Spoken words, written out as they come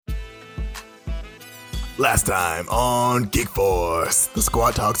Last time on Geek Force, the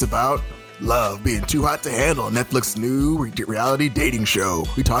squad talks about love being too hot to handle, Netflix's new reality dating show.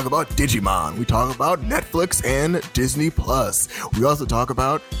 We talk about Digimon. We talk about Netflix and Disney Plus. We also talk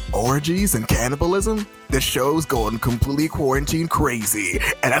about orgies and cannibalism. This show's going completely quarantine crazy,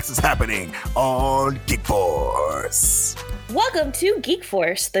 and that's what's happening on Geek Force. Welcome to Geek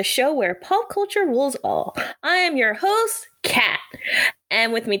Force, the show where pop culture rules all. I am your host, Kat.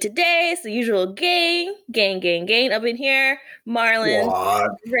 And with me today is the usual gang up in here. Marlon,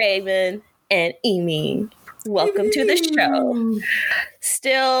 Raven, and Amy. Welcome to the show.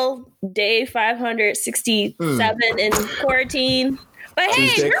 Still day 567 in quarantine. But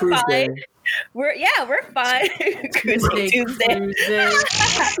hey, we're fine. We're fine. Tuesday.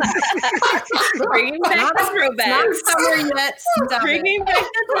 Bringing back the throwbacks. Not summer yet. Bringing back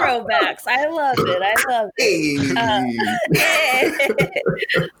the throwbacks. I love it.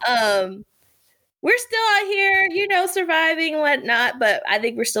 We're still out here, surviving and whatnot, but I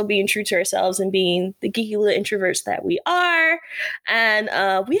think we're still being true to ourselves and being the geeky little introverts that we are. And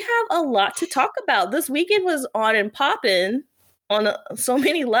we have a lot to talk about. This weekend was on and popping on so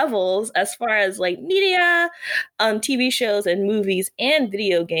many levels as far as like media, TV shows and movies and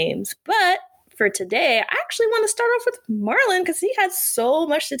video games. But for today, I actually want to start off with Marlon because he has so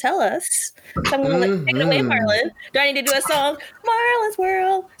much to tell us. So I'm going to take it away, Marlon. Do I need to do a song? Marlon's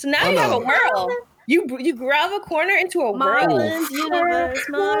World. So now you have a world. You grab a corner into a Marlon's universe.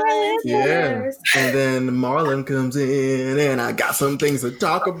 Marlon's universe. And then Marlon comes in, and I got some things to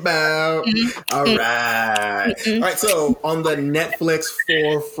talk about. All right. All right, so on the Netflix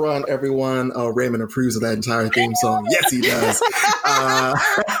forefront, everyone, Raymond approves of that entire theme song. Yes, he does.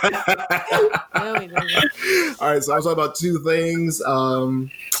 All right, so I'll talk about two things.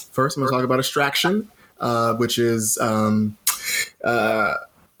 First, I'm going to talk about Extraction, which is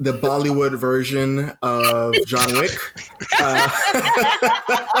the Bollywood version of John Wick. Damn.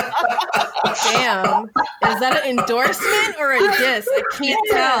 Is that an endorsement or a diss? I can't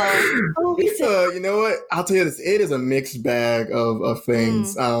tell. You know what? I'll tell you this. It is a mixed bag of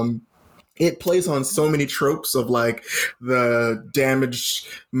things. It plays on so many tropes of like the damaged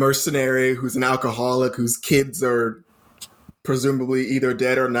mercenary who's an alcoholic, whose kids are presumably either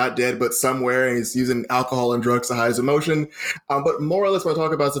dead or not dead, but somewhere, and he's using alcohol and drugs to hide his emotion. But more or less what I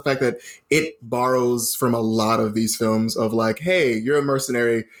talk about is the fact that it borrows from a lot of these films of like, hey, you're a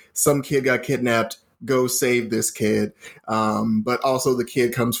mercenary, some kid got kidnapped, go save this kid. But also the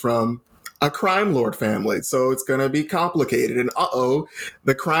kid comes from a crime lord family, so it's going to be complicated. And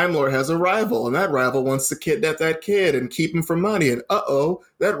the crime lord has a rival, and that rival wants to kidnap that kid and keep him for money. And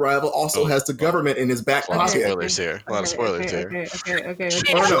that rival also has the government in his back pocket. A lot of spoilers here. Okay.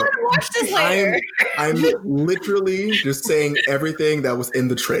 Watch this later. I'm literally just saying everything that was in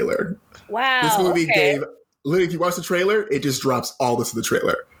the trailer. Wow. This movie gave, literally, if you watch the trailer, it just drops all this in the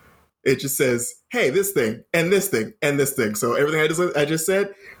trailer. It just says, hey, this thing, and this thing, and this thing. So everything I just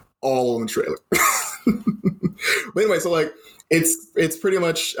said, all on the trailer. But anyway, so like it's pretty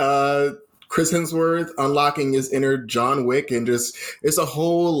much Chris Hemsworth unlocking his inner John Wick, and just it's a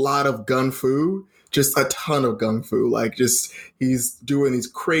whole lot of gun fu, just a ton of gun fu. Like just he's doing these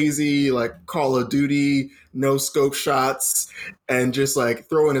crazy like Call of Duty no scope shots and just like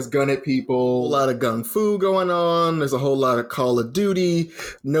throwing his gun at people. A lot of gun fu going on. There's a whole lot of Call of Duty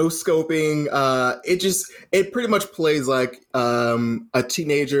no scoping. It pretty much plays like a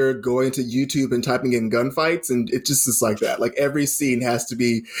teenager going to YouTube and typing in gunfights, and it just is like that. Like every scene has to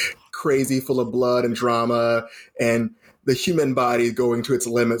be crazy, full of blood and drama, and the human body going to its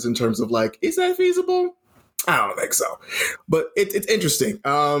limits in terms of like, is that feasible? I don't think so, but it's interesting.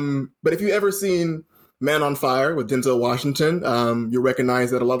 But if you've ever seen Man on Fire with Denzel Washington, you recognize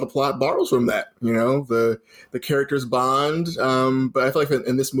that a lot of the plot borrows from that. The characters bond, but I feel like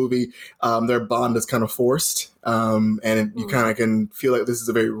in this movie, their bond is kind of forced, and you kind of can feel like this is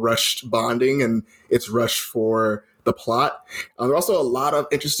a very rushed bonding, and it's rushed for the plot. There are also a lot of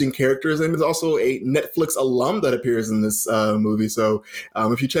interesting characters, and there's also a Netflix alum that appears in this movie. So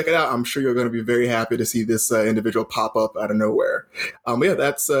if you check it out, I'm sure you're going to be very happy to see this individual pop up out of nowhere.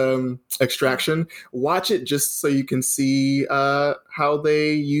 That's Extraction. Watch it just so you can see how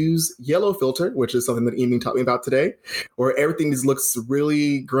they use yellow filter, which is something that Amy taught me about today, where everything just looks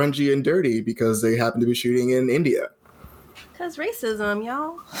really grungy and dirty because they happen to be shooting in India. Because racism,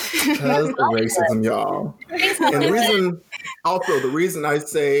 y'all. Because of racism, y'all. And the reason I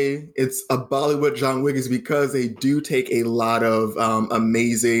say it's a Bollywood John Wick is because they do take a lot of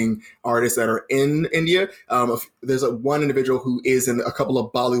amazing artists that are in India. There's one individual who is in a couple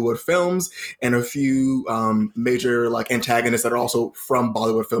of Bollywood films and a few major like antagonists that are also from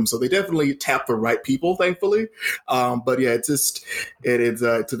Bollywood films. So they definitely tap the right people, thankfully. But yeah, it's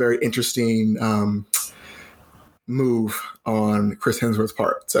a very interesting move on Chris Hemsworth's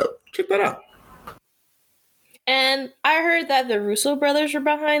part. So check that out. And I heard that the Russo brothers are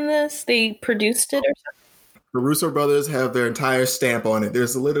behind this. They produced it or something. The Russo brothers have their entire stamp on it.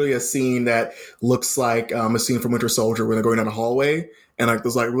 There's literally a scene that looks like a scene from Winter Soldier where they're going down a hallway and like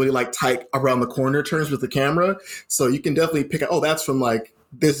there's like really like tight around the corner turns with the camera. So you can definitely pick out, oh, that's from like,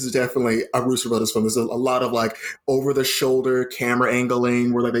 this is definitely a Russo brothers film. There's a lot of like over the shoulder camera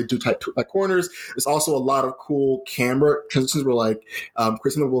angling where like they do tight like corners. There's also a lot of cool camera transitions where like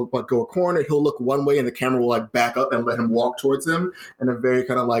Chris will like, go a corner, he'll look one way and the camera will like back up and let him walk towards him in a very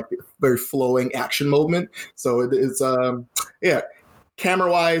kind of like very flowing action moment. So it's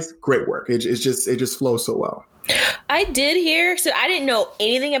camera wise, great work. It just flows so well. I did hear, so I didn't know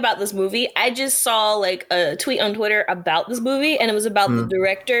anything about this movie. I just saw like a tweet on Twitter about this movie and it was about the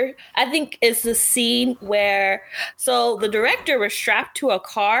director. I think it's the scene where, so the director was strapped to a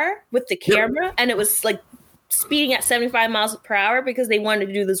car with the camera and it was like speeding at 75 miles per hour because they wanted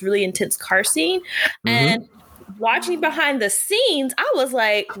to do this really intense car scene. And watching behind the scenes, I was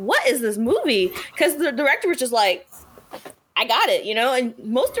like, what is this movie? Because the director was just like, I got it, you know, and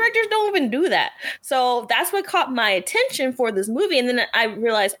most directors don't even do that. So that's what caught my attention for this movie. And then I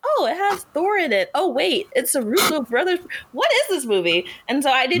realized, oh, it has Thor in it. Oh, wait, it's a Russo brothers. What is this movie? And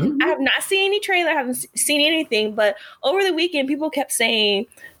so I have not seen any trailer, I haven't seen anything. But over the weekend, people kept saying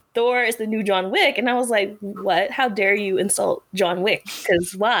Thor is the new John Wick. And I was like, what? How dare you insult John Wick?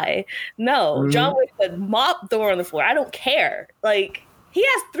 Because why? No, John Wick would mop Thor on the floor. I don't care. Like, he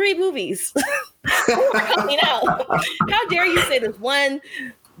has 3 movies who are coming out. How dare you say this one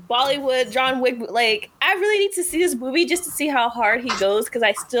Bollywood John Wick? Like, I really need to see this movie just to see how hard he goes because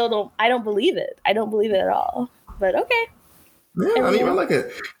I don't believe it. I don't believe it at all. But okay. Yeah, I mean, I like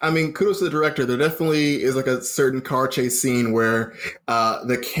it. I mean, kudos to the director. There definitely is like a certain car chase scene where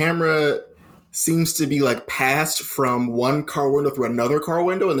the camera seems to be like passed from one car window through another car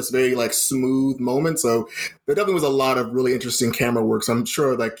window in this very like smooth moment. So there definitely was a lot of really interesting camera work. So I'm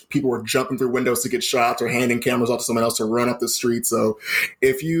sure like people were jumping through windows to get shots or handing cameras off to someone else to run up the street. So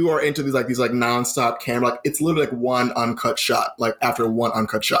if you are into these nonstop camera, like it's literally like one uncut shot, like after one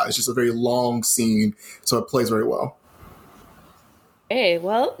uncut shot. It's just a very long scene. So it plays very well. Hey,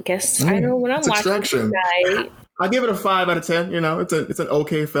 well, guess I know what I'm watching tonight. I give it a 5 out of 10. You know, it's an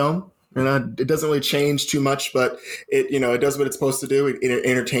okay film. And it doesn't really change too much, but it does what it's supposed to do. It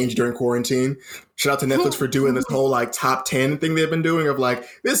entertains you during quarantine. Shout out to Netflix for doing this whole like top 10 thing they've been doing of like,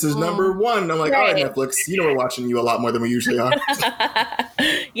 this is number 1. And I'm like, all right, Netflix, we're watching you a lot more than we usually are.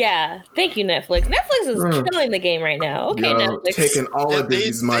 Yeah. Thank you, Netflix. Netflix is killing the game right now. Okay, Netflix. Taking all of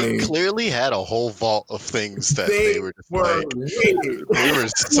Disney's money. They clearly had a whole vault of things that they were just like, they were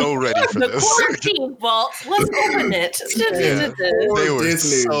so ready for this. The quarantine vault. Let's open it. They were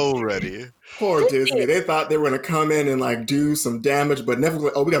so ready. Poor Disney. They thought they were going to come in and like do some damage, but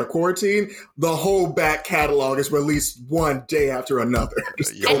never. Oh, we got a quarantine. The whole back catalog is released one day after another.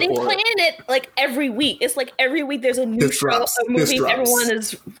 And they plan it like every week. It's like every week there's a new show, a movie everyone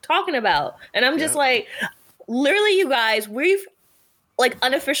is talking about, and I'm just like, literally, you guys, we've like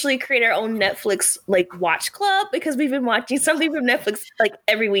unofficially created our own Netflix like watch club because we've been watching something from Netflix like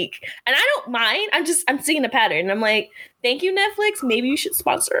every week, and I don't mind. I'm seeing a pattern, and I'm like, thank you, Netflix. Maybe you should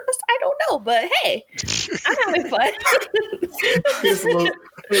sponsor us. I don't know, but hey, I'm having fun.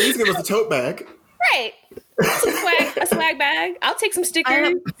 At least give us a tote bag. Right. A swag bag. I'll take some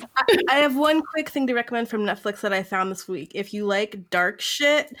stickers. I have one quick thing to recommend from Netflix that I found this week. If you like dark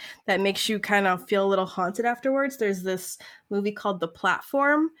shit that makes you kind of feel a little haunted afterwards, there's this movie called The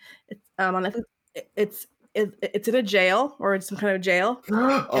Platform. It's on Netflix. It's in a jail or in some kind of jail.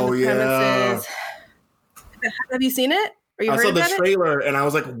 Oh yeah. Have you seen it? Or you I heard saw the about trailer and I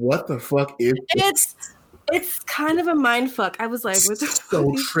was like, "What the fuck is this?" It's kind of a mind fuck. I was like, "What the so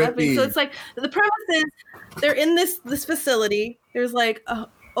fuck is happening?" trippy. So it's like the premise is they're in this facility. There's like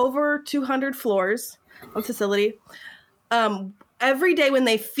over 200 floors of facility. Every day when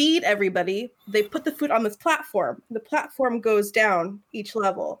they feed everybody, they put the food on this platform. The platform goes down each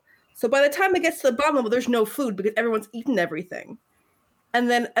level. So by the time it gets to the bottom level, there's no food because everyone's eaten everything.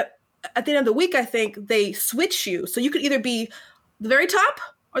 And then at the end of the week, I think they switch you. So you could either be the very top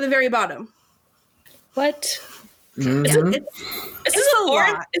or the very bottom. What? Mhm. Is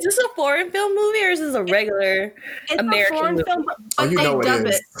this a foreign film movie or is this a regular American a foreign movie? film, but Oh, you they know it dub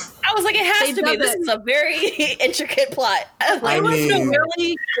is. it. I was like, it has They to be. dub This it. is a very intricate plot. I was like, It was mean, really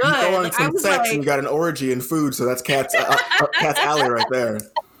You good. go on Like, I some was sex like, and you got an orgy and food, so that's Cat's Alley right there.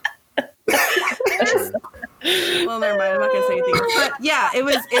 well, never mind. I'm not gonna say anything. But yeah, it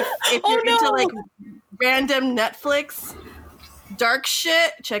was. If Oh, you're into no. like random Netflix dark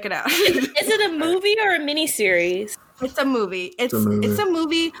shit, check it out. is it a movie or a miniseries? It's a movie. It's a movie. a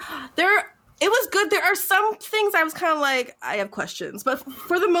movie. It was good. There are some things I was kind of like, I have questions, but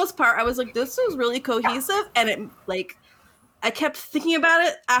for the most part, I was like, this was really cohesive, and it like, I kept thinking about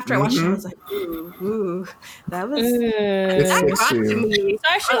it after I watched it. I was like, ooh, that was that It's got to you. me. So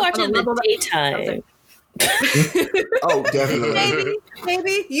I should watch it in level the that- daytime. Oh, definitely.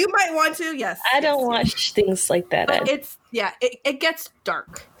 Maybe you might want to. Yes, I don't watch things like that. But it gets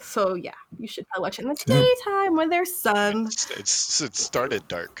dark, so yeah, you should probably watch it in the daytime when there's sun. It started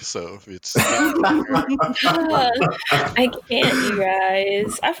dark, so it's. I can't, you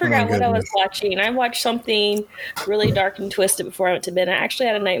guys. I forgot what I was goodness. watching. I watched something really dark and twisted before I went to bed. I actually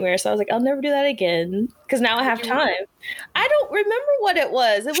had a nightmare, so I was like, I'll never do that again because now I have time. I don't remember what it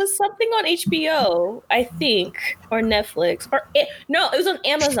was. It was something on HBO, I think, or Netflix, no, it was on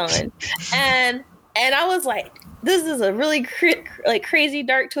Amazon, and I was like, this is a really crazy,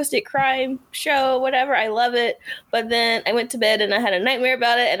 dark, twisted crime show, whatever. I love it. But then I went to bed and I had a nightmare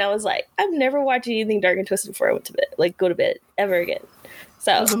about it. And I was like, I've never watched anything dark and twisted before I went to bed, like go to bed ever again.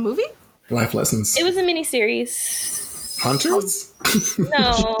 So It was a movie? Life lessons. it was a miniseries. Hunters?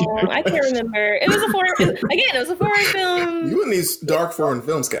 No, I can't remember. It was a foreign film. You and these dark foreign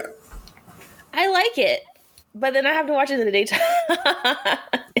films, Cat. I like it. But then I have to watch it in the daytime.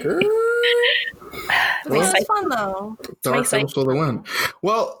 Girl. Well, it's fun though. Dark films for the win.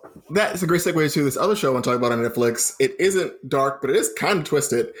 Well, that's a great segue to this other show I'm talking about on Netflix. It isn't dark, but it is kind of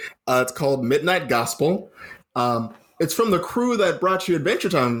twisted. It's called Midnight Gospel. It's from the crew that brought you Adventure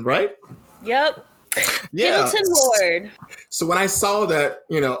Time, right? Yep. Yeah. Hamilton Ward. So when I saw that,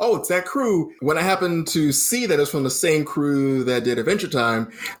 it's that crew, when I happened to see that it's from the same crew that did Adventure Time,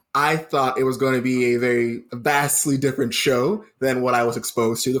 I thought it was going to be a very vastly different show than what I was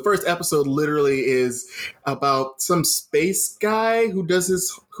exposed to. The first episode literally is about some space guy who has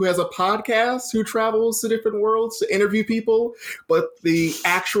a podcast, who travels to different worlds to interview people. But the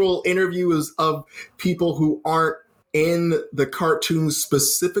actual interview is of people who aren't in the cartoon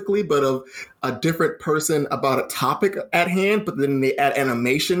specifically, but of a different person about a topic at hand, but then they add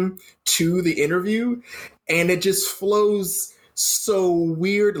animation to the interview. And it just flows so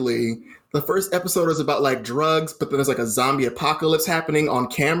weirdly. The first episode is about like drugs, but then there's like a zombie apocalypse happening on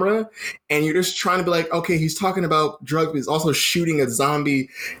camera. And you're just trying to be like, okay, he's talking about drugs, but he's also shooting a zombie.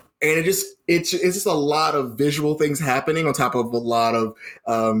 And it's just a lot of visual things happening on top of a lot of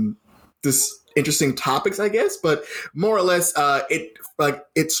this interesting topics, I guess, but more or less,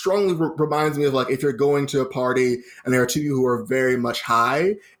 it strongly reminds me of like if you're going to a party and there are two people who are very much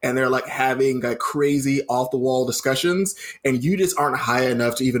high and they're like having like crazy off the wall discussions, and you just aren't high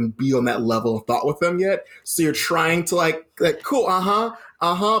enough to even be on that level of thought with them yet. So you're trying to like cool, but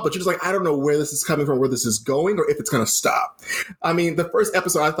you're just like, I don't know where this is coming from, where this is going, or if it's gonna stop. I mean, the first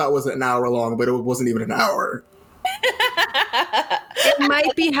episode I thought was an hour long, but it wasn't even an hour. It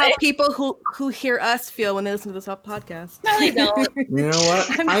might be how people who hear us feel when they listen to this podcast. No, they don't. You know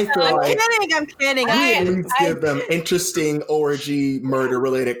what? I'm kidding. Please give them interesting orgy murder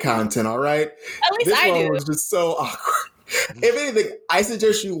related content, all right? At least This I one do. was just so awkward. If anything, I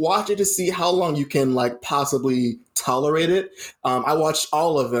suggest you watch it to see how long you can like possibly tolerate it. I watched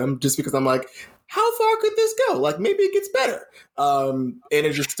all of them just because I'm like, how far could this go? Like maybe it gets better. And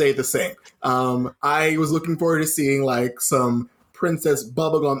it just stayed the same. I was looking forward to seeing like some Princess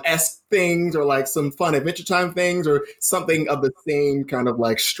Bubblegum-esque things or like some fun Adventure Time things or something of the same kind of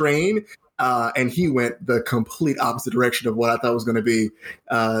like strain. And he went the complete opposite direction of what I thought was going to be.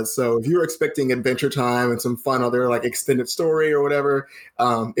 So if you're expecting Adventure Time and some fun other like extended story or whatever,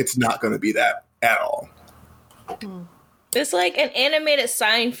 it's not going to be that at all. It's like an animated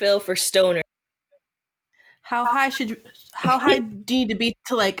Seinfeld for stoner. How high do you need to be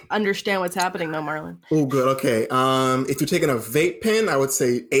to like understand what's happening though, Marlon? Oh, good. Okay. If you're taking a vape pen, I would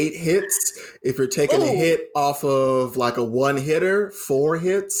say 8 hits. If you're taking a hit off of like a one hitter, 4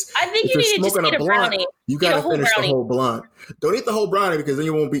 hits. I think If you you're need to just smoking eat a brownie. You got to finish brownie. the whole blunt. Don't eat the whole brownie because then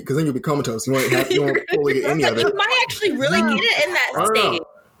you'll be comatose. You won't fully get any of it. You might actually really get it in that I don't know. state.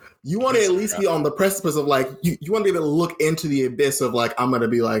 you want to at least be on the precipice of like you want to be able to look into the abyss of like I'm going to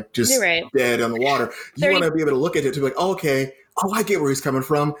be like just dead on the water. You want to be able to look at it to be like, oh, okay, oh, I get where he's coming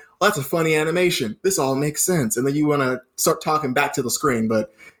from. Well, that's a funny animation. This all makes sense. And then you want to start talking back to the screen.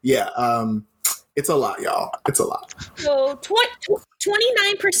 But yeah, it's a lot, y'all. It's a lot. So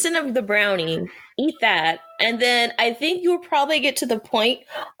 29% of the brownie, eat that. And then I think you'll probably get to the point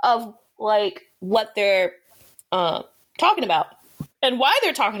of like what they're talking about and why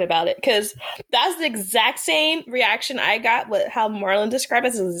they're talking about it. Because that's the exact same reaction I got with how Marlon described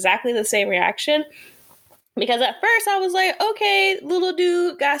it. Is exactly the same reaction. Because at first I was like, okay, little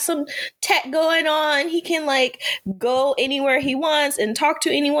dude got some tech going on. He can like go anywhere he wants and talk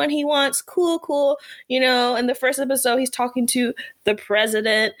to anyone he wants. Cool. You know, in the first episode, he's talking to the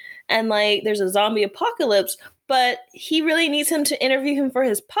president and like there's a zombie apocalypse, but he really needs him to interview him for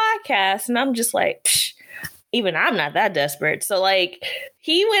his podcast. And I'm just like, even I'm not that desperate. So like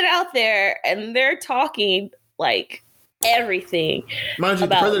he went out there and they're talking like everything. Mind you,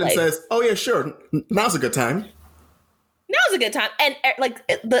 about, the president says, oh yeah, sure, now's a good time. Now's a good time. And like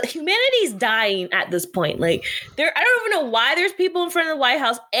the humanity's dying at this point. Like I don't even know why there's people in front of the White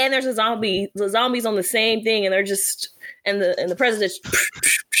House and there's the zombies on the same thing and they're just and the president's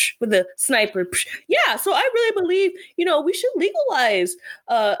with the sniper. Yeah, so I really believe, you know, we should legalize.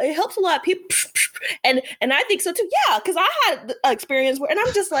 It helps a lot of people. And I think so too. Yeah, because I had an experience where, and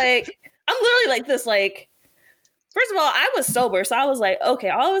I'm just like, I'm literally like this, like, first of all, I was sober, so I was like, okay,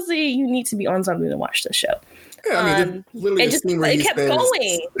 obviously you need to be on something to watch this show. Yeah, I mean, literally it just it kept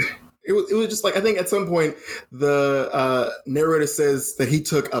going. It was just like, I think at some point the narrator says that he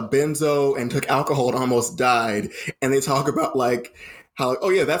took a benzo and took alcohol and almost died, and they talk about like how, oh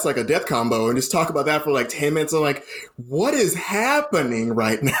yeah, that's like a death combo, and just talk about that for like 10 minutes. I'm like, what is happening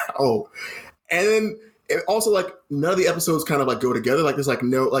right now? And then it also like none of the episodes kind of like go together. Like there's like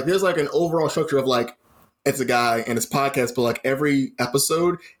no, like there's like an overall structure of like, it's a guy and his podcast, but like every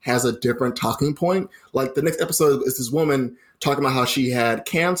episode has a different talking point. Like the next episode is this woman talking about how she had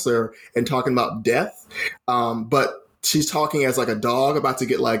cancer and talking about death. But she's talking as like a dog about to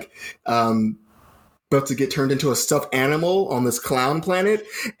get like, about to get turned into a stuffed animal on this clown planet.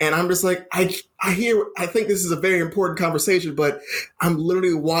 And I'm just like, I think this is a very important conversation, but I'm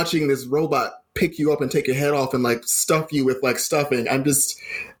literally watching this robot pick you up and take your head off and like stuff you with like stuffing. I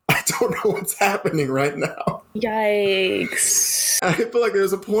don't know what's happening right now. Yikes. I feel like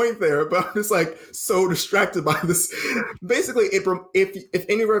there's a point there, but I'm just like so distracted by this. Basically, if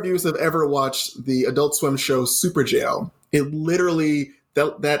any reviewers have ever watched the Adult Swim show Super Jail, it literally,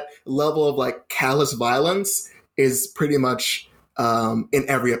 that level of like callous violence is pretty much in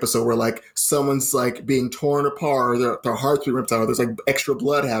every episode where like someone's like being torn apart or their heart's being ripped out, or there's like extra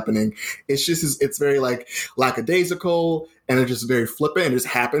blood happening. It's just, it's very like lackadaisical and it's just very flippant and it just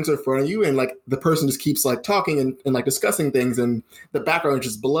happens in front of you. And like the person just keeps like talking and like discussing things and the background is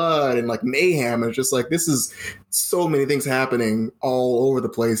just blood and like mayhem. And it's just like, this is so many things happening all over the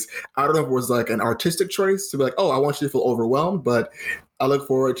place. I don't know if it was like an artistic choice to be like, oh, I want you to feel overwhelmed, but I look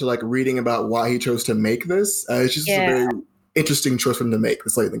forward to like reading about why he chose to make this. It's just a very interesting choice for him to make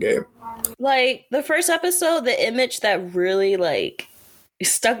this late in the game. Like the first episode, the image that really like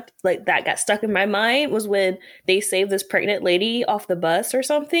got stuck in my mind was when they saved this pregnant lady off the bus or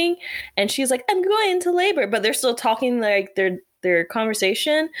something, and she's like, I'm going into labor, but they're still talking like their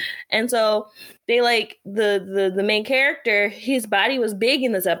conversation. And so they like the main character, his body was big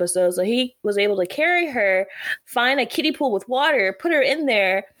in this episode, so he was able to carry her, find a kiddie pool with water, put her in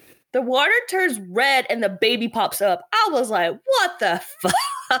there. The water turns red and the baby pops up. I was like, what the fuck?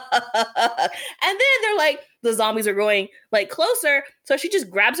 And then they're like, the zombies are going like closer. So she just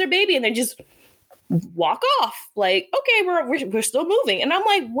grabs her baby and they just walk off. Like, okay, we're still moving. And I'm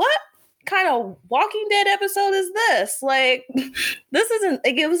like, what kind of Walking Dead episode is this? Like, this isn't,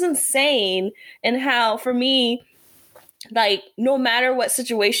 like, it was insane. And how, for me, like, no matter what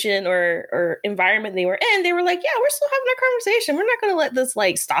situation or environment they were in, they were like, yeah, we're still having our conversation. We're not going to let this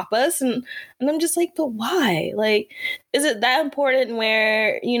like stop us. And I'm just like, but why? Like, is it that important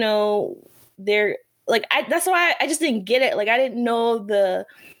where, you know, they're like, that's why I just didn't get it. Like, I didn't know the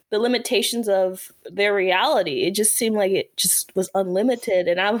limitations of their reality. It just seemed like it just was unlimited.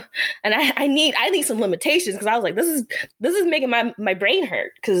 And I need some limitations, because I was like, this is making my brain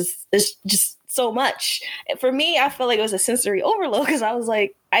hurt, because it's just so much. For me, I felt like it was a sensory overload, because I was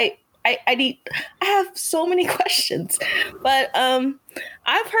like, I have so many questions. But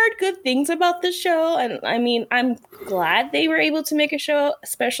I've heard good things about this show, and I mean, I'm glad they were able to make a show,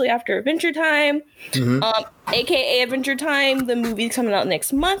 especially after Adventure Time, aka Adventure Time. The movie's coming out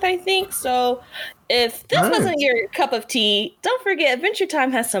next month, I think. So if this wasn't your cup of tea, don't forget Adventure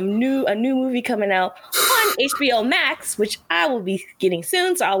Time has a new movie coming out on HBO Max, which I will be getting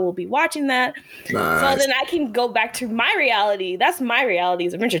soon, so I will be watching that. Nice. So then I can go back to my reality. That's my reality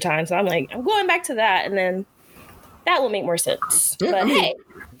is Adventure Time. So I'm going back to that, and then that will make more sense. Yeah, but hey.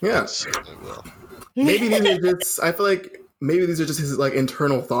 Yes. Maybe these are just, I feel like maybe these are just his like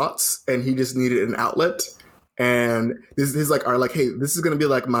internal thoughts and he just needed an outlet. And this is like, hey, this is going to be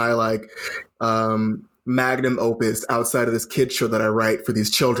like my like magnum opus outside of this kid show that I write for these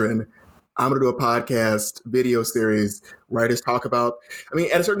children. I'm going to do a podcast video series where I just talk about, I mean,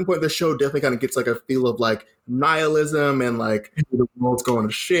 at a certain point, the show definitely kind of gets like a feel of like nihilism and like the world's going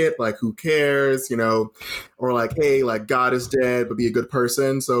to shit, like who cares, you know, or like, hey, like God is dead, but be a good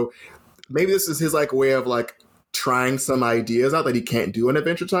person. So maybe this is his like way of like trying some ideas out that he can't do in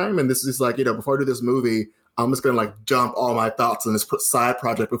Adventure Time. And this is like, you know, before I do this movie, I'm just going to like dump all my thoughts on this side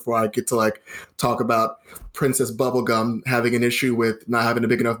project before I get to like talk about Princess Bubblegum having an issue with not having a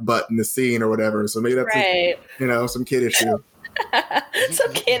big enough butt in the scene or whatever. So maybe that's, right. you know, some kid issue.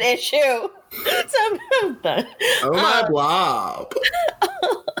 Some kid issue. Oh my blob.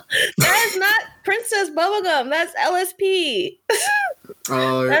 That is not Princess Bubblegum. That's LSP.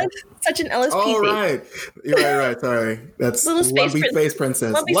 Oh, yeah. That's such an LSP. Oh, thing. right. You're right. Sorry. That's Lumpy Space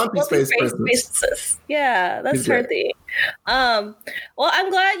Princess. Lumpy Space Princess. Yeah, that's her thing. Well, I'm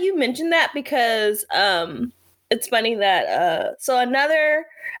glad you mentioned that because it's funny that so another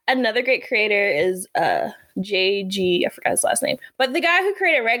great creator is JG. I forgot his last name, but the guy who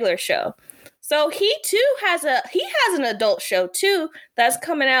created Regular Show. So he too has an adult show too that's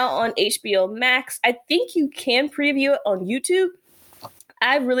coming out on HBO Max. I think you can preview it on YouTube.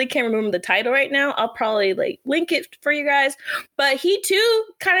 I really can't remember the title right now. I'll probably like link it for you guys. But he too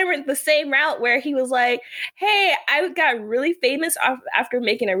kind of went the same route where he was like, hey, I got really famous after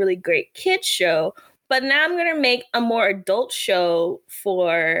making a really great kids show. But now I'm going to make a more adult show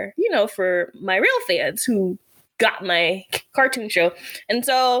for, you know, for my real fans who got my cartoon show. And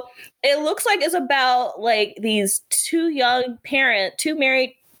so it looks like it's about like these two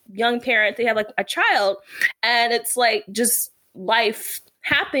married young parents. They have like a child and it's like just life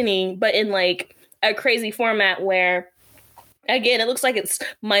happening, but in like a crazy format where, again, it looks like it's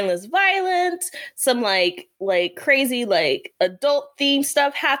mindless violence, some like crazy like adult theme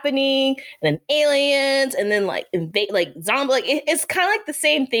stuff happening, and then aliens, and then like like zombie. Like it's kind of like the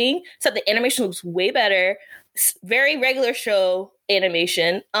same thing, except the animation looks way better. It's very Regular Show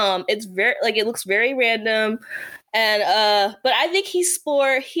animation. It's very like it looks very random. And but I think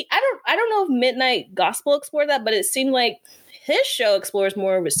I don't know if Midnight Gospel explored that, but it seemed like his show explores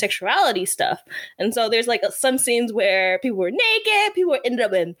more with sexuality stuff. And so there's like some scenes where people were naked, people ended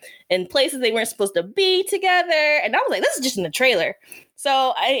up in places they weren't supposed to be together. And I was like, this is just in the trailer.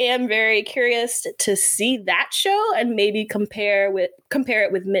 So I am very curious to see that show and maybe compare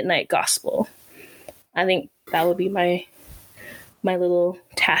it with Midnight Gospel. I think that would be my little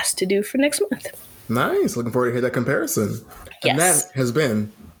task to do for next month. Nice. Looking forward to hear that comparison. Yes. And that has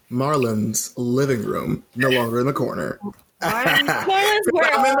been Marlon's living room, no longer in the corner. Marlon's world.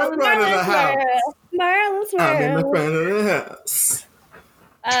 I'm in the front of the house. Marlon's world. I'm in the front of the house.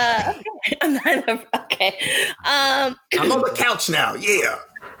 Okay. I'm not okay. I'm on the couch now. Yeah.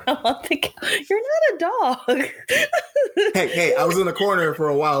 I'm on the couch. You're not a dog. Hey, I was in the corner for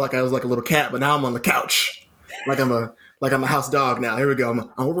a while, like I was like a little cat, but now I'm on the couch, like I'm a house dog now. Here we go.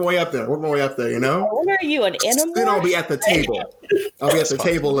 I'm working my way up there. You know. What are you, an animal? Then I'll be at the table. I'll be at the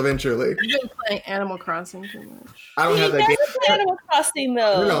table eventually. You've been playing Animal Crossing too much. I don't have that game. Play Animal Crossing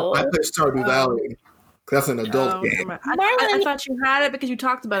though. No, I play Stardew Valley. That's an adult game. I thought you had it because you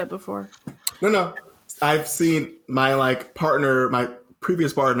talked about it before. No. I've seen my my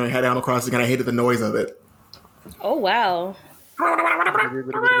previous partner had Animal Crossing, and I hated the noise of it. Oh wow. Yeah,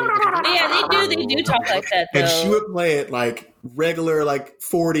 they do talk like that though. And she would play it like regular, like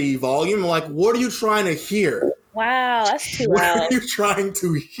 40 volume. I'm like, what are you trying to hear? Wow, that's too loud. What are you trying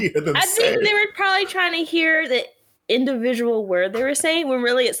to hear them I say? think they were probably trying to hear the individual word they were saying when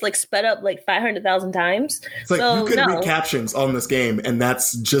really it's like sped up like 500,000 times. It's like you could read captions on this game, and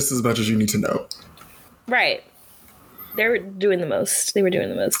that's just as much as you need to know. Right. They were doing the most. But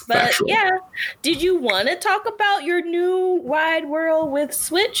Factual. yeah, did you want to talk about your new wide world with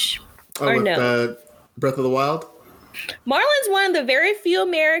Switch? Or with no? Breath of the Wild? Marlon's one of the very few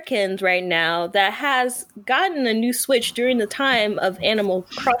Americans right now that has gotten a new Switch during the time of Animal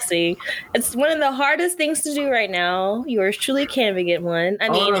Crossing. It's one of the hardest things to do right now. Yours truly can't get one. I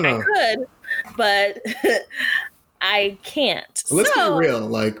mean, I could, but I can't. Let's be real.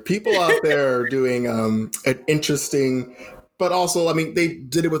 Like, people out there are doing an interesting, but also, I mean, they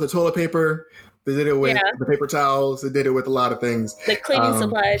did it with the toilet paper. They did it with the paper towels. They did it with a lot of things. The cleaning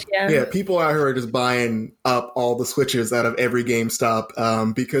supplies, Yeah, people out here are just buying up all the Switches out of every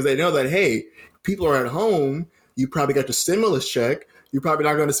GameStop because they know that, hey, people are at home. You probably got your stimulus check. You're probably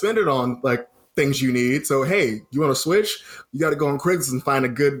not going to spend it on, like, things you need. So, hey, you want to Switch? You got to go on Craigslist and find a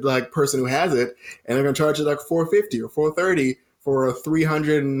good, like, person who has it. And they're going to charge you, like, $450 or $430 for a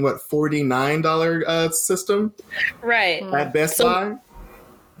 $349 system. Right. At Best Buy.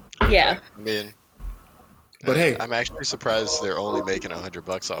 Yeah. I mean, but hey, I'm actually surprised they're only making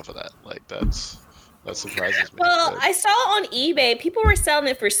 $100 off of that. Like that surprises me. Well, I saw on eBay people were selling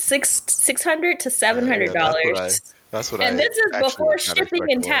it for $600 to $700. That's what and I. This is before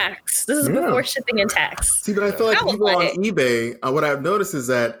shipping and tax. This is before shipping and tax. See, but I feel like people on eBay, what I've noticed is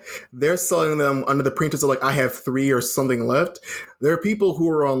that they're selling them under the pretense of like, I have 3 or something left. There are people who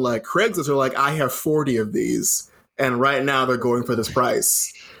are on like Craigslist who are like, I have 40 of these, and right now they're going for this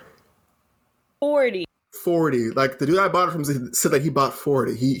price. 40. Like the dude I bought it from said that he bought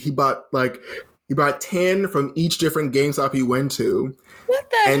 40. He bought 10 from each different GameStop he went to. What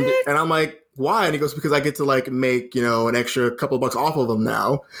the heck? And I'm like, why? And he goes, because I get to like make, an extra couple of bucks off of them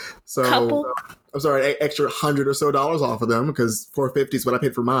now. So I'm sorry, extra $100 or so off of them because $450 is what I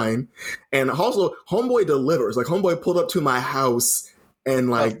paid for mine. And also Homeboy delivers. Like Homeboy pulled up to my house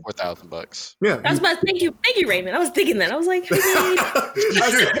and like $4,000. Yeah. That's my thank you, Raymond. I was thinking that. I was like, hey.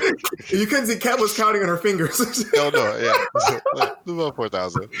 You couldn't see Kat was counting on her fingers. No, yeah. About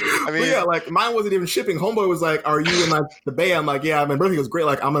 4,000. I mean, yeah, like mine wasn't even shipping. Homeboy was like, "Are you in like the Bay?" I'm like, "Yeah, my birthday was great.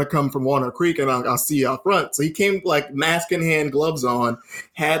 Like, I'm gonna come from Walnut Creek and I'll see you out front." So he came like mask in hand, gloves on,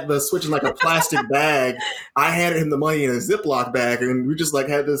 had the Switch in like a plastic bag. I handed him the money in a Ziploc bag, and we just like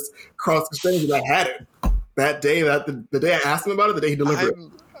had this cross exchange. And I had it that day. The day I asked him about it, the day he delivered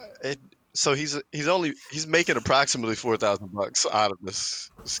it. So he's making approximately $4,000 out of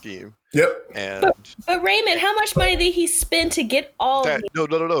this scheme. Yep. And but Raymond, how much money did he spend to get all?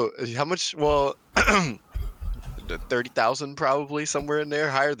 No. How much? Well, 30,000 probably, somewhere in there,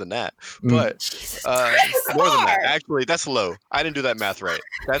 higher than that. But more than that. Actually, that's low. I didn't do that math right.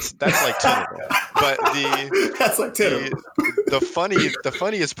 That's like 10 of them. But that's like 10. The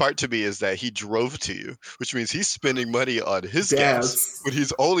funniest part to me is that he drove to you, which means he's spending money on his gas, but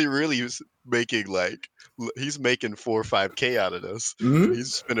he's only really making he's making 4 or 5K out of this. Mm-hmm.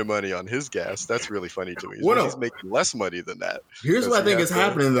 He's spending money on his gas. That's really funny to me. He's making less money than that. Here's what I think is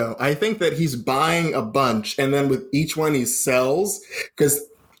happening, though. I think that he's buying a bunch, and then with each one he sells, because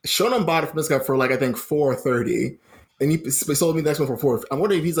Shonen bought it from this guy for I think $430, and he sold me the next one for $4. I'm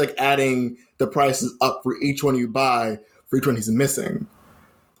wondering if he's adding the prices up for each one you buy for each one he's missing.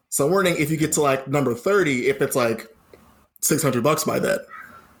 So I'm wondering if you get to number 30, if it's $600 by then.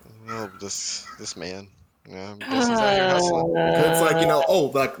 Oh, this man. Yeah, he's out here hustling. It's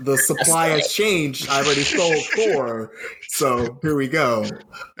the supply has changed. I already sold 4, so here we go.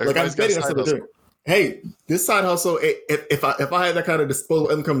 I'm betting on something. Hey, this side hustle. If I had that kind of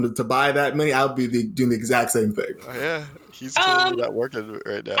disposable income to buy that many, I would be doing the exact same thing. Oh, yeah, he's not working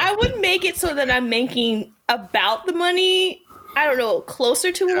right now. I would make it so that I'm making about the money. I don't know,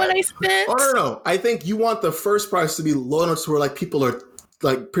 closer to what I spent. Oh no! I think you want the first price to be low enough to where people are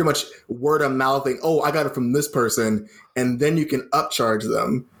pretty much word of mouthing, oh, I got it from this person, and then you can upcharge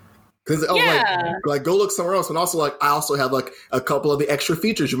them. Because go look somewhere else. And also I also have a couple of the extra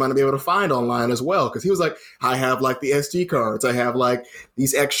features you might not be able to find online as well. Because he was like, I have the SD cards, I have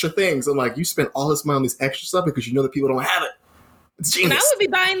these extra things. I'm like, you spent all this money on this extra stuff because you know that people don't have it. It's genius. And I would be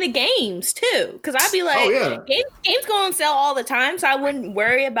buying the games too, because I'd be like, games go on sale all the time, so I wouldn't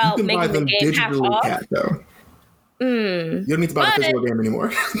worry about making the game half off. You don't need to buy the physical game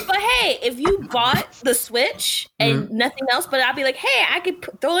anymore. But hey, if you bought the Switch and nothing else, but I'd be like, hey, I could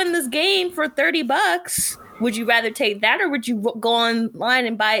throw in this game for $30. Would you rather take that, or would you go online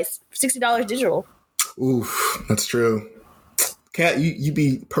and buy $60 digital? Oof, that's true. Kat, you'd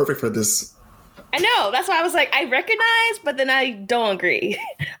be perfect for this. I know. That's why I was like, I recognize, but then I don't agree.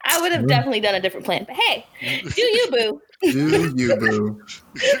 I would have definitely done a different plan. But hey, do you, boo? Do you, boo?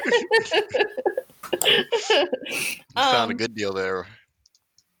 Found a good deal there.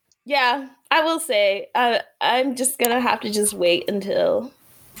 Yeah, I will say I'm just gonna have to just wait until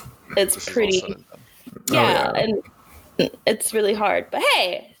it's pretty. And it's really hard. But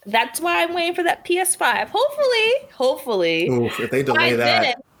hey, that's why I'm waiting for that PS5. Hopefully. Oof, if they delay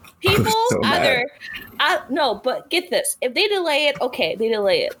that, people but get this: if they delay it, okay, they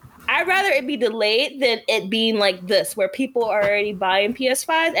delay it. I'd rather it be delayed than it being like this, where people are already buying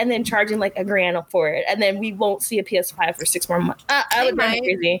PS5s and then charging $1,000 for it, and then we won't see a PS5 for 6 more months. I would drive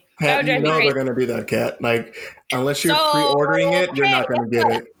me crazy. They're going to do that, Kat. Unless you're pre-ordering it, you're not going to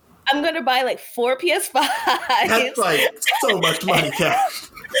get it. I'm gonna buy like 4 PS5s. That's like so much money, Kat.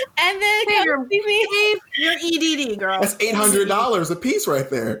 And then come see me. Your EDD, girl. That's $800 a piece right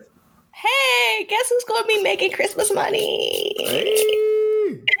there. Hey, guess who's gonna be making Christmas money?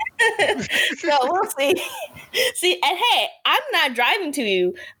 Hey. So we'll see. See, and hey, I'm not driving to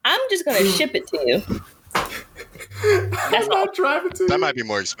you. I'm just gonna ship it to you. I'm not driving to you. That might be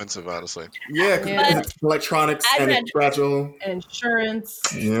more expensive, honestly. Yeah, because it's electronics and it's fragile. Insurance.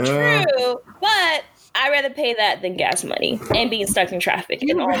 Yeah. True, but I'd rather pay that than gas money and being stuck in traffic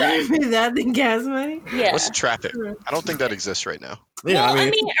and all that. Pay that than gas money? Yeah. What's traffic? I don't think that exists right now. Yeah, Well, I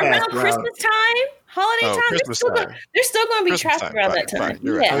mean it's a around fast route. Christmas time, holiday time, Christmas there's still going to be Christmas traffic time, around fine, that time. fine.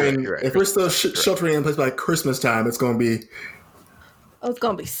 You're right. Yeah. I mean, You're right. if we're still sheltering in place by Christmas time, it's going to be Oh, it's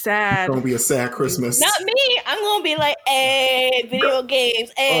gonna be sad. a sad Christmas. Not me. I'm going to be like, hey, video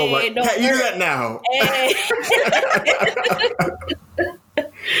games. Hey, Oh my! don't Pat, you do hurt. that now. Hey. Who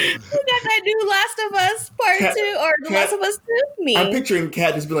got that new Last of Us Part Cat- 2 or The Cat- Last of Us 2? Me. I'm picturing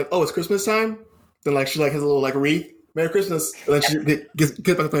Kat just be like, "Oh, it's Christmas time." Then like she like has a little like wreath, "Merry Christmas," and then she gets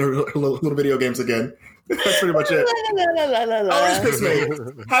back to playing her little video games again. That's pretty much it. La, la, la, la, la, Oh, la. it's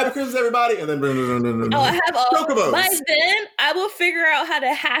Christmas! Happy Christmas, everybody! And then Oh, I have all. Chocobos. By then, I will figure out how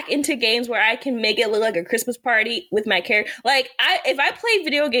to hack into games where I can make it look like a Christmas party with my character. Like, if I play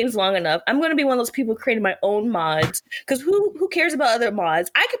video games long enough, I'm going to be one of those people creating my own mods. Because who cares about other mods?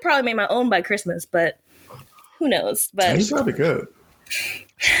 I could probably make my own by Christmas, but who knows? But He's probably good.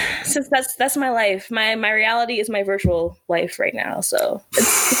 since that's my life, my reality is my virtual life right now. So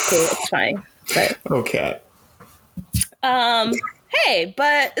it's cool. It's fine. But Oh, Kat. hey,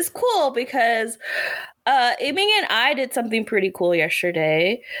 but it's cool because Amy and I did something pretty cool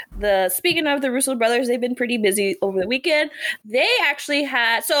yesterday. Speaking of the Russo brothers, they've been pretty busy over the weekend. They actually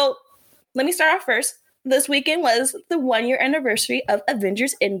had, so let me start off first. This weekend was the 1-year anniversary of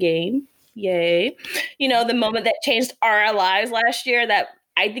Avengers Endgame. Yay. You know, the moment that changed our lives last year that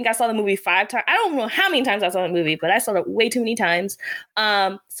I think I saw the movie 5 times. I don't know how many times I saw the movie, but I saw it way too many times.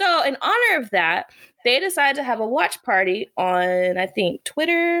 So in honor of that, they decided to have a watch party on, I think,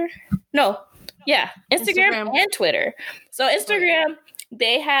 Instagram and Twitter. So Instagram,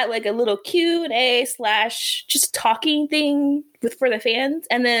 they had like a little Q&A / just talking thing for the fans.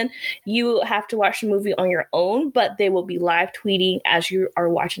 And then you have to watch the movie on your own, but they will be live tweeting as you are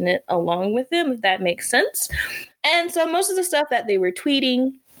watching it along with them, if that makes sense. And so most of the stuff that they were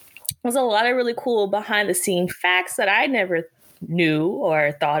tweeting was a lot of really cool behind the scene facts that I never knew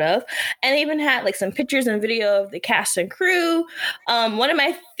or thought of, and they even had like some pictures and video of the cast and crew. One of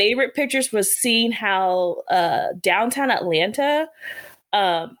my favorite pictures was seeing how downtown Atlanta,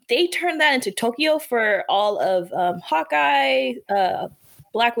 they turned that into Tokyo for all of Hawkeye,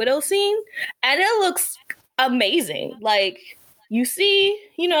 Black Widow scene, and it looks amazing. Like you see,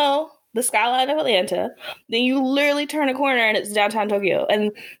 you know, the skyline of Atlanta, then you literally turn a corner and it's downtown Tokyo,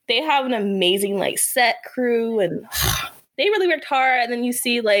 and they have an amazing like set crew, and they really worked hard. And then you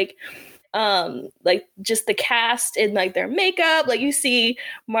see like just the cast in like their makeup, like you see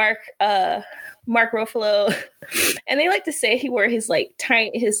Mark Ruffalo, and they like to say he wore his like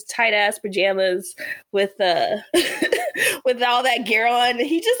tight ass pajamas with with all that gear on.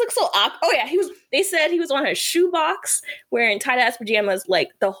 He just looks so awkward. Oh yeah, they said he was on a shoebox wearing tight ass pajamas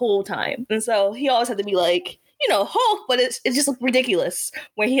like the whole time, and so he always had to be like, you know, Hulk, but it just looked ridiculous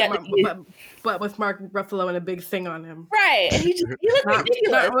where he had but with Mark Ruffalo and a big thing on him, right? And he looked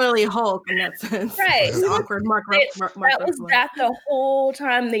ridiculous. Not really Hulk in that sense, right? It's awkward. Mark That was Ruffalo. that the whole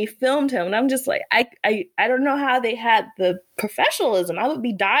time they filmed him, and I'm just like, I don't know how they had the professionalism. I would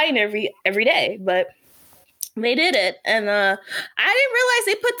be dying every day, but they did it. And I didn't realize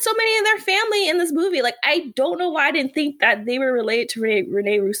they put so many of their family in this movie. Like, I don't know why I didn't think that they were related to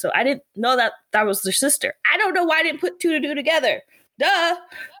Renee Russo. I didn't know that was their sister. I don't know why I didn't put 2 to 2 together. Duh.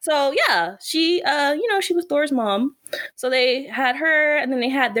 So yeah, she she was Thor's mom. So they had her, and then they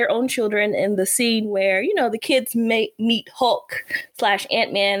had their own children in the scene where, you know, the kids meet Hulk /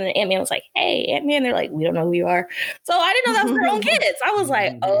 Ant-Man, and Ant-Man was like, "Hey, Ant-Man." They're like, "We don't know who you are." So I didn't know that was their own kids. I was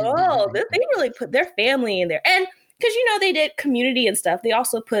like, oh, they really put their family in there. And because, you know, they did Community and stuff, they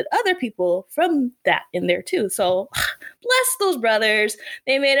also put other people from that in there too. So bless those brothers.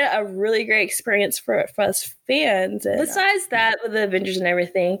 They made it a really great experience for us fans. And besides that, with the Avengers and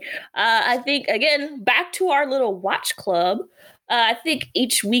everything, I think, again, back to our little watch club. I think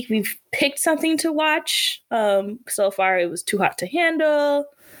each week we've picked something to watch. So far, it was Too Hot to Handle.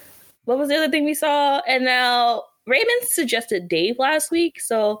 What was the other thing we saw? And now Raymond suggested Dave last week,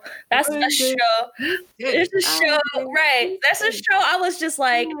 so that's a show. It's a show, right? That's a show. I was just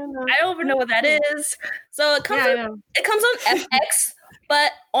like, I don't even know what that is. So it comes on FX,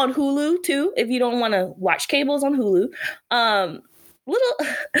 but on Hulu too. If you don't want to watch cables on Hulu,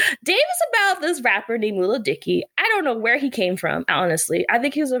 Dave is about this rapper named Lil Dicky. I don't know where he came from, honestly. I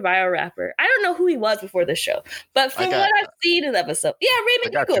think he was a viral rapper. I don't know who he was before this show, but from what I've seen in the episode, yeah,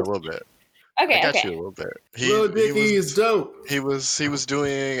 Raymond, I got you a little bit. Okay, I got you a little bit. Lil Dicky is dope. He was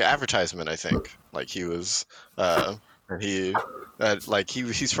doing advertisement, I think. Like he was, he's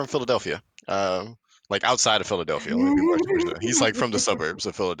from Philadelphia. Like outside of Philadelphia. He's like from the suburbs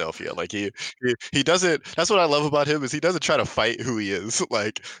of Philadelphia. Like he doesn't. That's what I love about him is he doesn't try to fight who he is.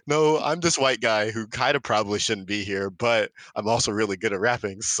 Like, no, I'm this white guy who kind of probably shouldn't be here, but I'm also really good at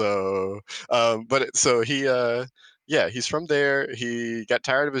rapping. So, he's from there. He got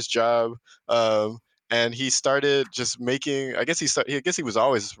tired of his job. And he started just making. I guess he was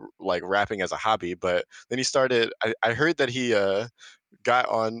always like rapping as a hobby, but then he started. I heard that he got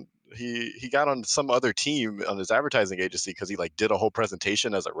on. He got on some other team on his advertising agency because he like did a whole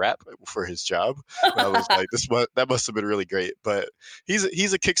presentation as a rap for his job. And I was like, that must have been really great. But he's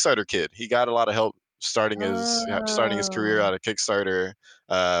a Kickstarter kid. He got a lot of help starting his career out of Kickstarter.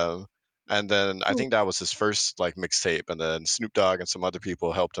 And then I think that was his first like mixtape. And then Snoop Dogg and some other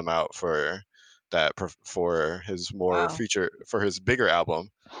people helped him out for his more for his bigger album.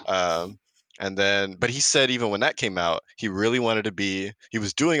 And then, but he said even when that came out, he really wanted to he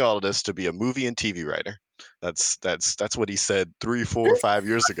was doing all of this to be a movie and TV writer. That's what he said 3, 4, 5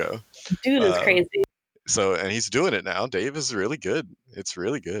 years ago. Dude is crazy. So, and he's doing it now. Dave is really good. It's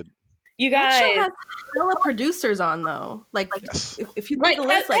really good. You guys. That show has hella producers on though. Like if you look like, at the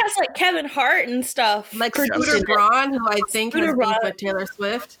list, has like Kevin Hart and stuff. Like Scooter Braun, who I think has beef with Taylor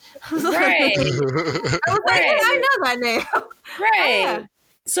Swift. Right. I was like, I know that name. Right. Oh, yeah.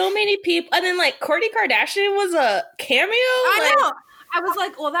 So many people, and then like Kourtney Kardashian was a cameo. I know. I was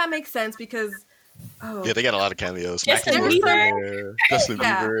like, well, that makes sense because. Oh. Yeah, they got a lot of cameos. Justin Bieber.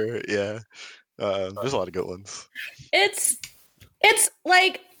 Yeah. There's a lot of good ones. It's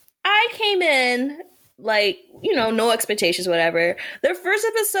like I came in like, no expectations, whatever. The first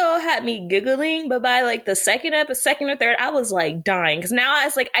episode had me giggling, but by like the second or third, I was like dying because now I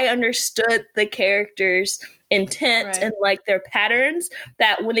was like I understood the characters' intent and like their patterns,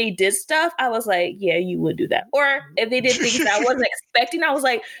 that when they did stuff I was like, yeah, you would do that. Or if they did things that I wasn't expecting, I was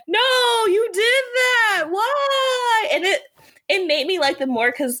like, no, you did that, why? And it made me like them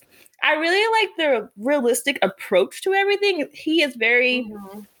more because I really like the realistic approach to everything. He is very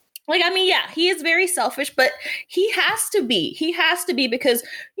he is very selfish, but he has to be because,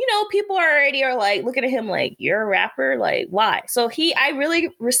 people already are like looking at him like, you're a rapper, like why? So I really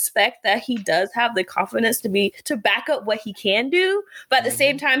respect that he does have the confidence to back up what he can do. But at the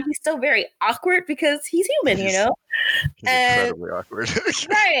same time, he's still very awkward because he's human, He's incredibly awkward.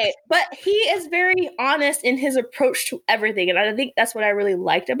 Right. But he is very honest in his approach to everything. And I think that's what I really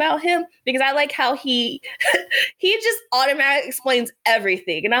liked about him, because I like how he just automatically explains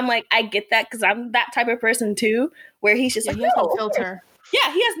everything. And I'm like, I get that because I'm that type of person too, where he's just he has no filter.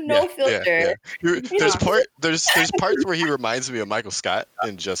 Yeah, he has no filter. Yeah. There's parts where he reminds me of Michael Scott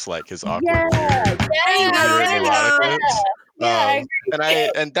in just like his awkward. And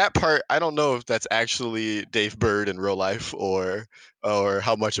that part, I don't know if that's actually Dave Bird in real life or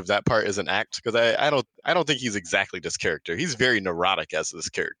how much of that part is an act, because I don't think he's exactly this character. He's very neurotic as this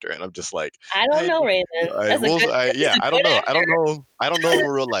character, and I'm just like, I don't know, Raymond. I don't know. I don't know him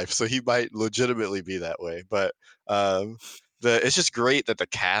in real life, so he might legitimately be that way. But it's just great that the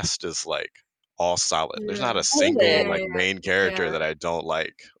cast is like all solid. There's not a single like main character that I don't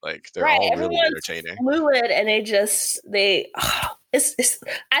like. Like they're all really entertaining. Fluid, and it's I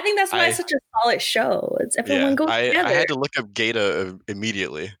think that's why it's such a solid show. It's everyone goes together. I had to look up Gaeta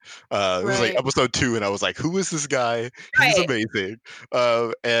immediately. It was like episode 2, and I was like, who is this guy? He's amazing.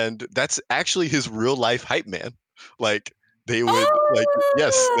 And that's actually his real life hype man. Like they would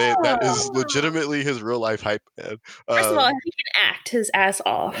that is legitimately his real life hype man. First of all, he can act his ass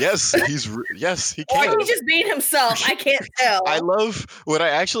off. Yes, he can. Or he's just being himself. I can't tell. What I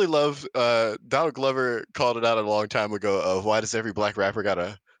actually love. Donald Glover called it out a long time ago of why does every black rapper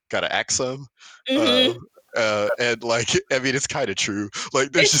gotta act some. And like, I mean, it's kind of true.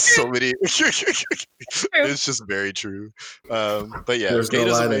 Like, there's just so many. It's just very true. But yeah,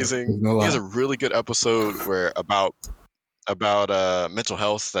 Gaeta's amazing. He has a really good episode about mental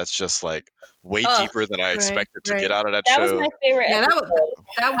health that's just like way deeper than I expected to get out of that show. That was my favorite episode.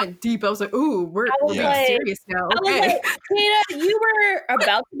 that went deep. I was like, ooh, we're was being like- serious now. I was Okay. like, Tina, you were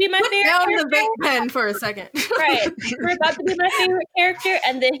about to be my Put favorite down character. the vape pen for a second. Right. You were about to be my favorite character,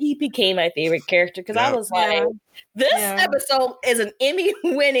 and then he became my favorite character because I Yeah. was like, Yeah. this Yeah. episode is an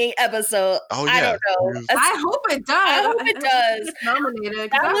Emmy-winning episode. Oh, I yeah. don't know. I hope it does. I hope it does. It's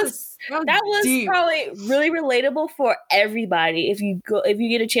nominated. That was deep. probably really relatable for everybody. If you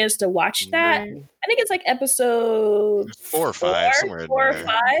get a chance to watch that, Right. I think it's like episode 4 or 5, somewhere in 4 or there.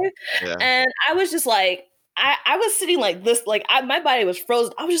 5, Yeah. and I was just like, I was sitting like this, like my body was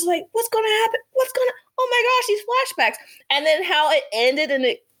frozen. I was just like, what's going to happen? Oh my gosh, these flashbacks, and then how it ended and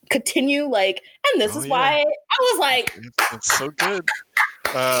it continued, like, and this Oh, is yeah. why I was like, It's so good.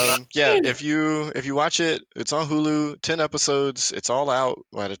 Yeah, if you watch it, it's on Hulu, 10 episodes. It's all out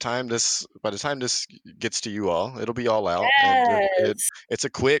by the time this gets to you all. It'll be all out, and yes. it's a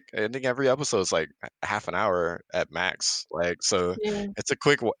quick. I think every episode's like half an hour at max. Like, so Yeah. it's a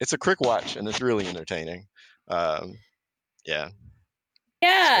quick watch, and it's really entertaining. Yeah.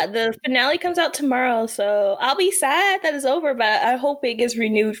 Yeah, the finale comes out tomorrow, so I'll be sad that it's over, but I hope it gets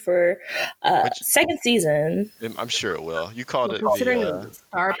renewed for second season. I'm sure it will. You called it Considering the the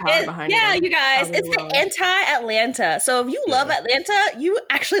star power behind Yeah, it. you guys, probably it's the will. anti-Atlanta. So if you love Yeah. Atlanta, you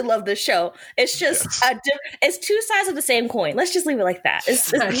actually love this show. It's just it's two sides of the same coin. Let's just leave it like that.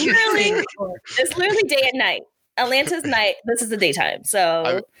 It's literally day and night. Atlanta's night. This is the daytime.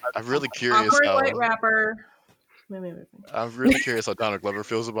 So I'm really curious Awkward how white rapper. Wait. I'm really curious how Donald Glover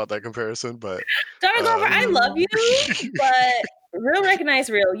feels about that comparison, but Donald Glover, I love you, but real recognize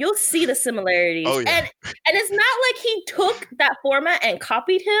real. You'll see the similarities. Oh, yeah. And it's not like he took that format and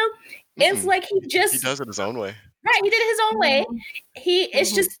copied him. It's like he he does it his own way. Right, he did it his own way.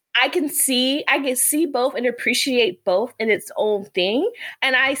 It's just I can see both and appreciate both in its own thing.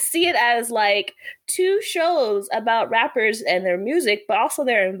 And I see it as like two shows about rappers and their music, but also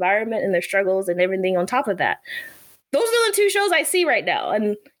their environment and their struggles and everything on top of that. Those are the two shows I see right now.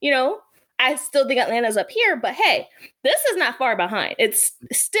 And, I still think Atlanta's up here, but hey, this is not far behind. It's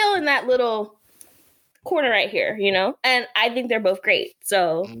still in that little corner right here, And I think they're both great.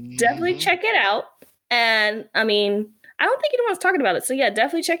 So definitely check it out. And I mean, I don't think anyone's talking about it. So yeah,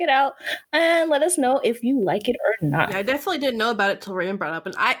 definitely check it out and let us know if you like it or not. Yeah, I definitely didn't know about it till Raymond brought it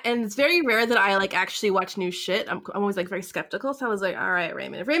up, and it's very rare that I like actually watch new shit. I'm always like very skeptical, so I was like, all right,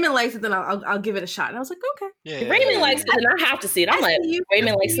 Raymond, if Raymond likes it, then I'll give it a shot. And I was like, okay, If Raymond likes it, then I have to see it. I'm like,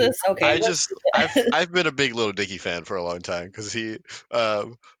 Raymond likes this, okay. I've been a big Lil Dicky fan for a long time because he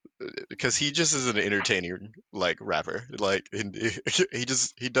just is an entertaining like rapper. Like he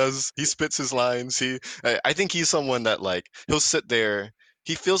spits his lines. I think he's someone that like he'll sit there.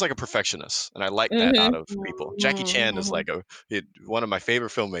 He feels like a perfectionist, and I like that out of people. Jackie Chan is like one of my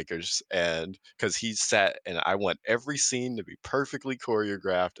favorite filmmakers, and because he sat and I want every scene to be perfectly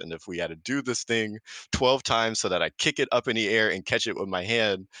choreographed, and if we had to do this thing 12 times so that I kick it up in the air and catch it with my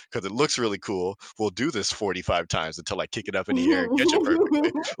hand because it looks really cool, we'll do this 45 times until I kick it up in the air and catch it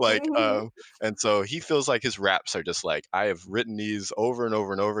perfectly. Like, and so he feels like his raps are just like, I have written these over and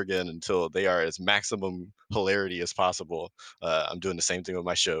over and over again until they are as maximum hilarity as possible. I'm doing the same thing with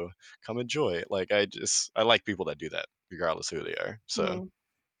my show. Come enjoy it. Like I like people that do that regardless who they are. So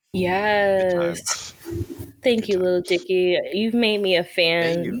yes, thank you, Lil Dicky. You've made me a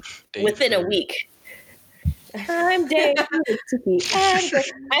fan within a week. I'm Dave Dicky.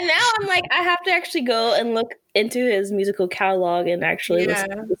 And now I'm like, I have to actually go and look into his musical catalog and actually listen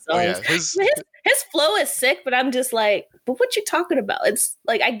to the songs. His flow is sick, but I'm just like, but what you talking about? It's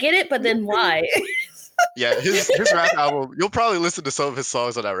like I get it, but then why? Yeah, his rap album, you'll probably listen to some of his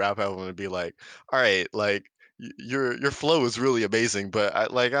songs on that rap album and be like, all right, like your flow is really amazing, but I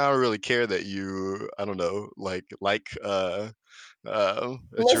don't really care that you, I don't know, like lasagna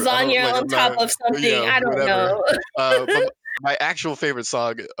on top of something. I don't know. But my actual favorite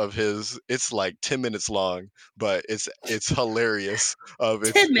song of his, it's like 10 minutes long, but it's hilarious.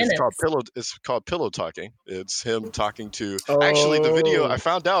 It's called Pillow Talking. It's him talking to actually the video I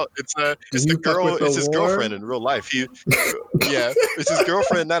found out it's the girl, it's his girlfriend in real life. It's his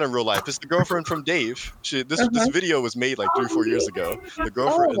girlfriend, not in real life. It's the girlfriend from Dave. This video was made like 3-4 years ago. The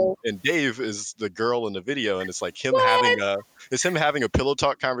girlfriend and Dave is the girl in the video, and it's like him having a pillow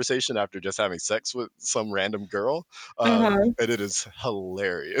talk conversation after just having sex with some random girl. And it is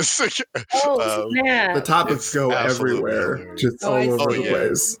hilarious. The topics go everywhere, hilarious. just all over the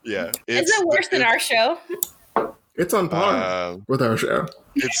place. Yeah, is it worse than our show? It's on par with our show.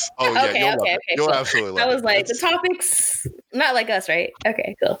 It's okay. You'll absolutely love I was like, the topics Not like us, right?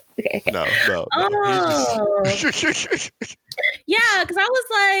 Okay, cool. Okay. No. Oh. Just... Yeah, because I was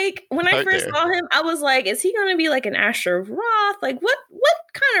like, when I first saw him, I was like, is he gonna be like an Asher Roth? Like, what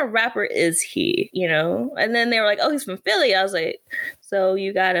kind of rapper is he? You know? And then they were like, oh, he's from Philly. I was like, so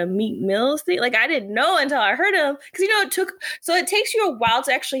you got a Meek Mills thing? Like, I didn't know until I heard him, because it takes you a while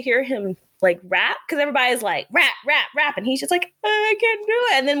to actually hear him like rap, because everybody's like rap, and he's just like, I can't do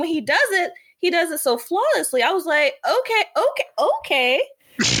it. And then when he does it so flawlessly. I was like, okay.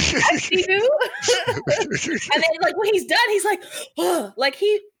 I see you. And then like when he's done, he's like, oh, like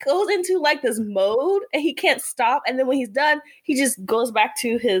he goes into like this mode and he can't stop. And then when he's done, he just goes back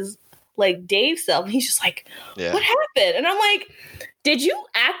to his like Dave self. And he's just like, what happened? And I'm like, did you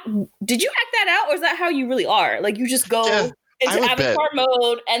act that out, or is that how you really are? Like you just go into avatar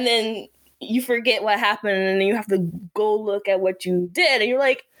mode and then you forget what happened, and then you have to go look at what you did, and you're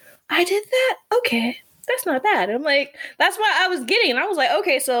like, I did that? Okay, that's not bad. And I'm like, that's what I was getting. And I was like,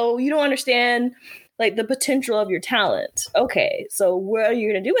 okay, so you don't understand like the potential of your talent. Okay, so what are you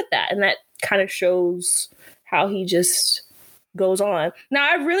going to do with that? And that kind of shows how he just goes on. Now,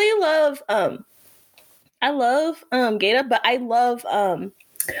 I really love Gaeta, but I love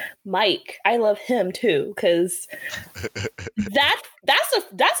Mike. I love him too, because that's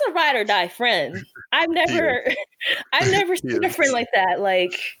a ride or die friend. I've never seen a friend like that.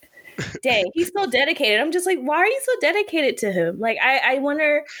 Like, dang, he's so dedicated. I'm just like, why are you so dedicated to him? Like, I want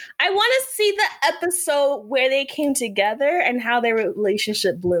to see the episode where they came together and how their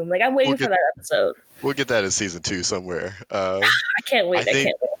relationship bloomed. Like, I'm waiting for that episode. We'll get that in season 2 somewhere. I can't wait.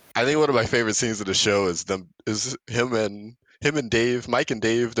 I think one of my favorite scenes of the show is him and Dave, Mike and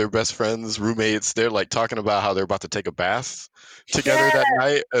Dave, they're best friends, roommates. They're like talking about how they're about to take a bath together that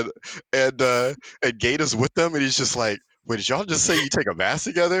night, and Gaeta's with them, and he's just like, wait, did y'all just say you take a bath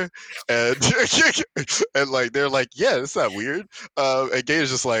together? And and like they're like, yeah, it's not weird. And Gaeta's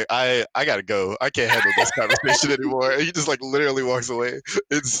just like, I gotta go. I can't handle this conversation anymore. And he just like literally walks away.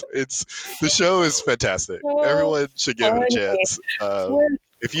 It's the show is fantastic. Everyone should give it a chance.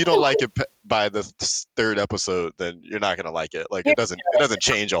 If you don't like it by the third episode, then you're not gonna like it. Like it doesn't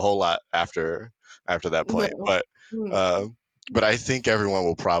change a whole lot after that point. But I think everyone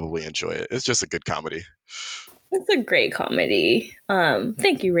will probably enjoy it. It's just a good comedy. It's a great comedy.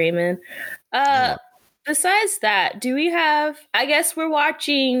 Thank you, Raymond. Besides that, do we have? I guess we're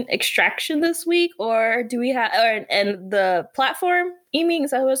watching Extraction this week, or do we have? And the platform?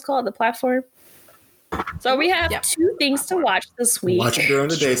 Is that what it's called? The platform. So we have 2 things to watch this week. Watch it during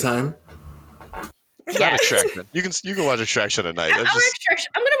the daytime. Not Extraction. You can watch Extraction at night. I'm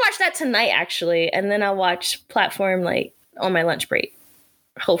gonna watch that tonight, actually, and then I'll watch Platform like on my lunch break.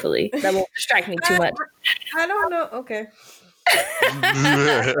 Hopefully, that won't distract me too much. I don't know. Okay.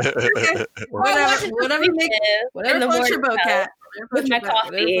 Whatever floats your boat, cat. With my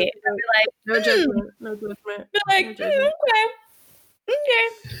coffee, I'll be like, no judgment. No judgment. Like, okay.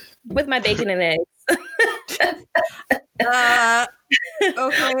 With my bacon and eggs. Okay.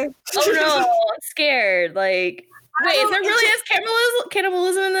 Oh no, I'm scared. Like, wait, is there really is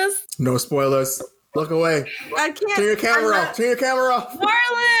cannibalism in this? No spoilers. Look away. I can't. Turn your camera off.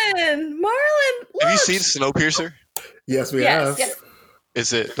 Marlon, look. Have you seen Snowpiercer? Yes, we have. Yes.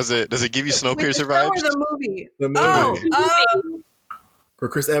 Does it give you Snowpiercer vibes? Or the movie. The movie. Where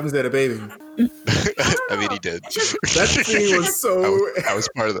Chris Evans had a baby. I mean, he did. That scene was so. That was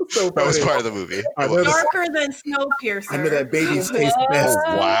part of the movie. Darker than Snowpiercer. I know that baby's taste best.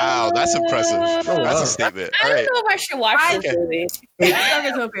 Oh, wow, that's impressive. That's a statement. I don't know if I should watch this movie.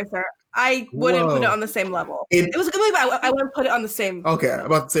 Snowpiercer. I wouldn't put it on the same level. It was a good movie, but I wouldn't put it on the same. Okay, I'm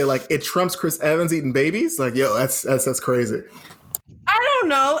about to say like it trumps Chris Evans eating babies. Like, yo, that's crazy. I don't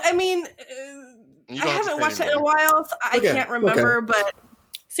know. I mean, I haven't watched it in a while, so I can't remember. But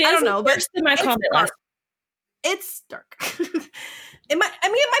see, I don't know. But my comment last. It's dark. It might be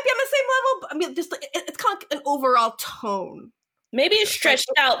on the same level. But I mean, just it's kind of like an overall tone. Maybe it's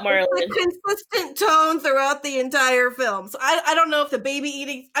stretched out, Marlon. It's a consistent tone throughout the entire film. So I don't know if the baby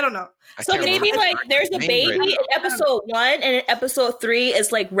eating. I don't know. So maybe like there's a baby in episode 1, and in episode 3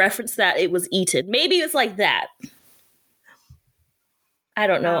 is like reference that it was eaten. Maybe it's like that. I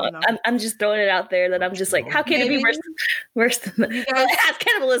don't know. I'm just throwing it out there that I'm just like, how can it be worse than that? It has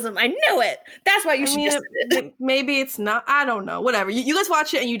cannibalism. I knew it. That's why you should maybe it's not. I don't know. Whatever. You guys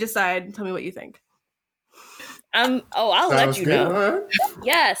watch it and you decide. Tell me what you think. I'll let you know.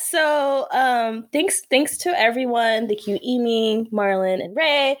 Yeah. So, thanks to everyone, the QEming, Marlon, and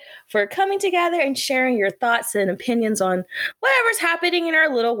Ray, for coming together and sharing your thoughts and opinions on whatever's happening in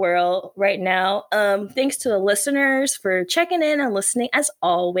our little world right now. Thanks to the listeners for checking in and listening. As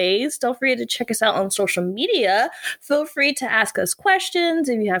always, don't forget to check us out on social media. Feel free to ask us questions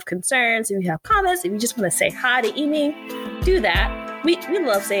if you have concerns, if you have comments, if you just want to say hi to Eming, do that. We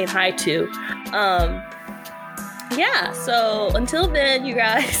love saying hi too. Yeah, so until then, you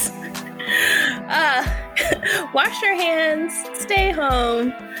guys, wash your hands, stay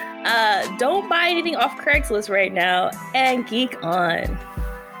home, don't buy anything off Craigslist right now, and geek on.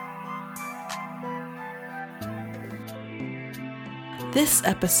 This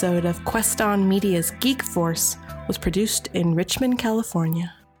episode of Queston Media's Geek Force was produced in Richmond,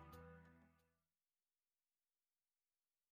 California.